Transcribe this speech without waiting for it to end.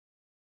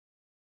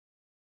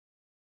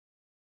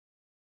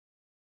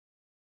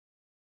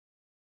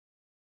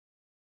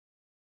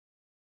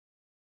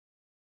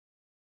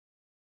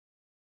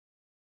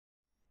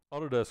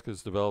Autodesk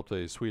has developed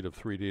a suite of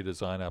 3D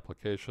design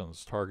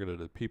applications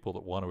targeted at people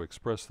that want to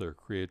express their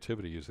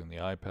creativity using the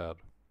iPad.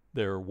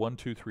 Their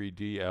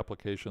 123D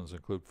applications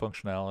include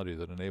functionality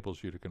that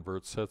enables you to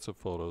convert sets of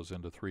photos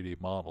into 3D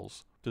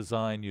models,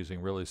 design using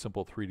really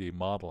simple 3D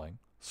modeling,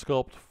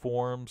 sculpt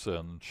forms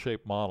and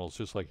shape models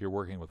just like you're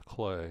working with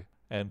clay,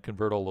 and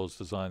convert all those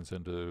designs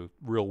into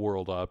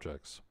real-world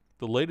objects.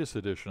 The latest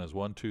edition is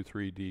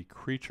 123D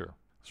Creature.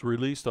 It's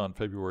released on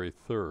February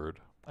 3rd,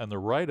 and the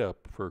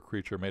write-up for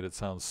Creature made it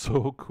sound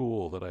so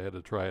cool that I had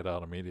to try it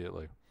out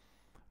immediately.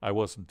 I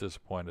wasn't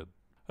disappointed.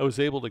 I was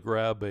able to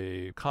grab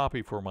a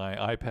copy for my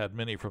iPad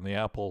mini from the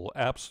Apple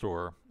App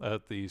Store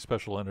at the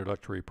special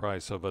introductory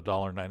price of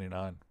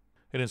 $1.99.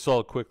 It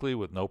installed quickly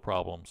with no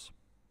problems.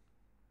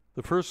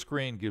 The first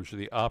screen gives you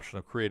the option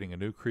of creating a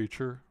new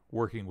creature,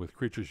 working with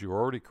creatures you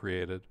already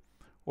created,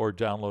 or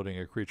downloading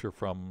a creature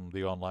from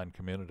the online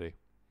community.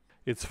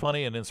 It's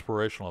funny and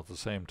inspirational at the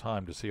same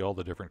time to see all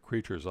the different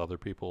creatures other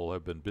people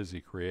have been busy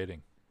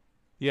creating.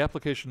 The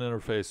application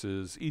interface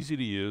is easy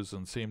to use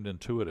and seemed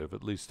intuitive,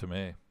 at least to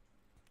me.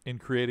 In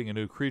creating a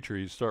new creature,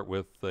 you start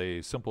with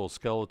a simple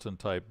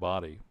skeleton-type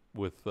body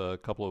with a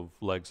couple of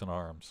legs and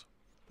arms.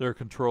 There are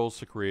controls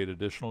to create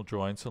additional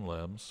joints and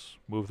limbs,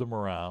 move them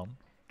around,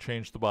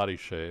 change the body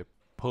shape,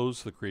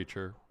 pose the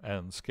creature,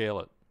 and scale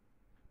it.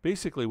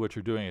 Basically what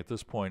you're doing at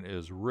this point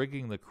is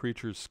rigging the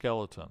creature's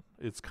skeleton.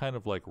 It's kind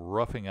of like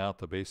roughing out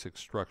the basic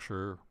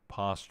structure,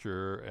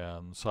 posture,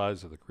 and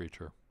size of the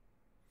creature.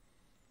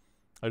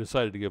 I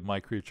decided to give my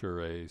creature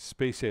a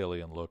space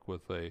alien look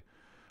with a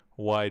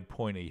wide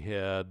pointy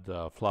head,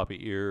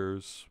 floppy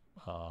ears,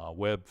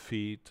 webbed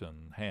feet,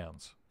 and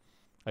hands.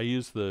 I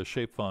used the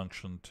shape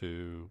function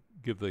to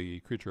give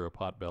the creature a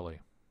pot belly.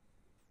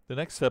 The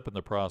next step in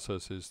the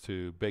process is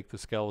to bake the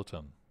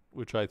skeleton,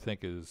 which I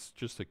think is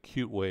just a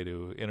cute way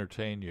to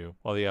entertain you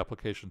while the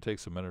application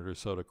takes a minute or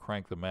so to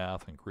crank the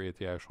math and create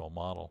the actual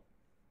model.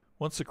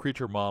 Once the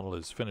creature model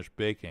is finished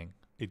baking,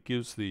 it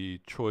gives the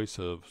choice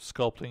of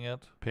sculpting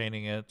it,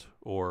 painting it,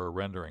 or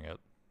rendering it.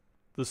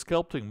 The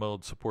sculpting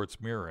mode supports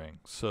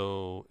mirroring,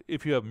 so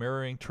if you have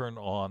mirroring turned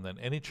on, then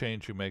any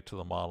change you make to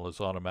the model is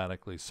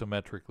automatically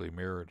symmetrically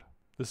mirrored.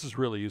 This is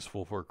really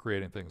useful for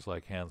creating things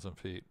like hands and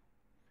feet.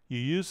 You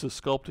use the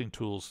sculpting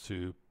tools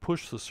to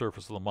push the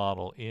surface of the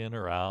model in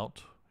or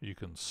out. You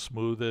can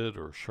smooth it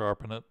or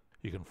sharpen it.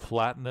 You can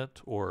flatten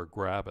it or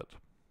grab it.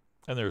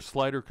 And there are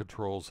slider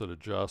controls that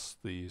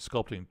adjust the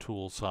sculpting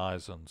tool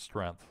size and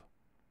strength.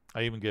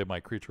 I even gave my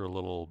creature a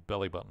little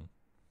belly button.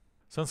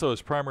 Since I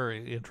was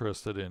primarily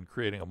interested in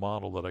creating a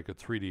model that I could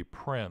 3D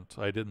print,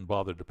 I didn't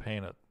bother to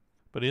paint it.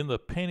 But in the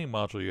painting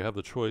module, you have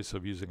the choice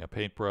of using a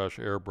paintbrush,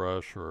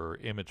 airbrush, or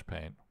image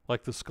paint.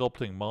 Like the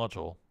sculpting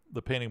module,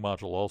 the painting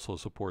module also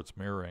supports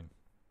mirroring.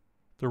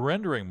 The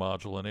rendering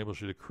module enables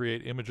you to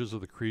create images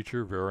of the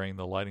creature varying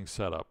the lighting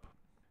setup.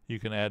 You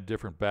can add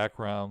different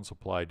backgrounds,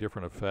 apply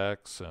different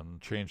effects, and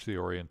change the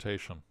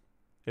orientation.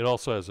 It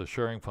also has a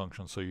sharing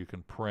function so you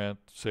can print,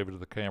 save it to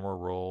the camera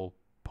roll,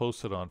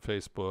 post it on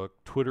Facebook,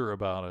 Twitter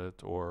about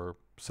it, or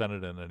send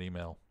it in an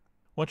email.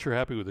 Once you're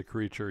happy with the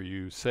creature,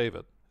 you save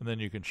it, and then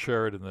you can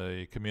share it in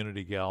the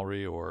community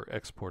gallery or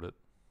export it.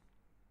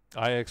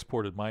 I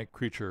exported my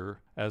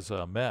creature as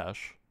a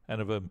mesh and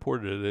have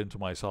imported it into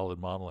my solid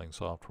modeling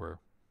software.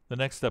 The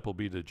next step will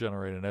be to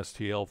generate an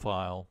STL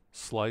file,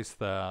 slice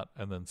that,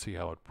 and then see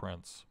how it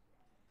prints.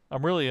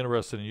 I'm really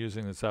interested in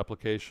using this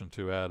application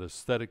to add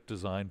aesthetic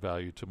design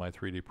value to my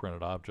 3D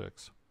printed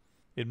objects.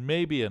 It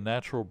may be a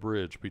natural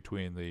bridge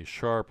between the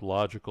sharp,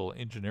 logical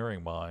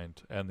engineering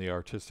mind and the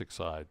artistic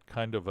side,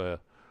 kind of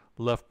a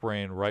left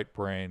brain, right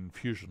brain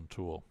fusion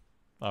tool.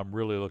 I'm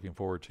really looking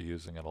forward to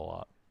using it a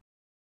lot.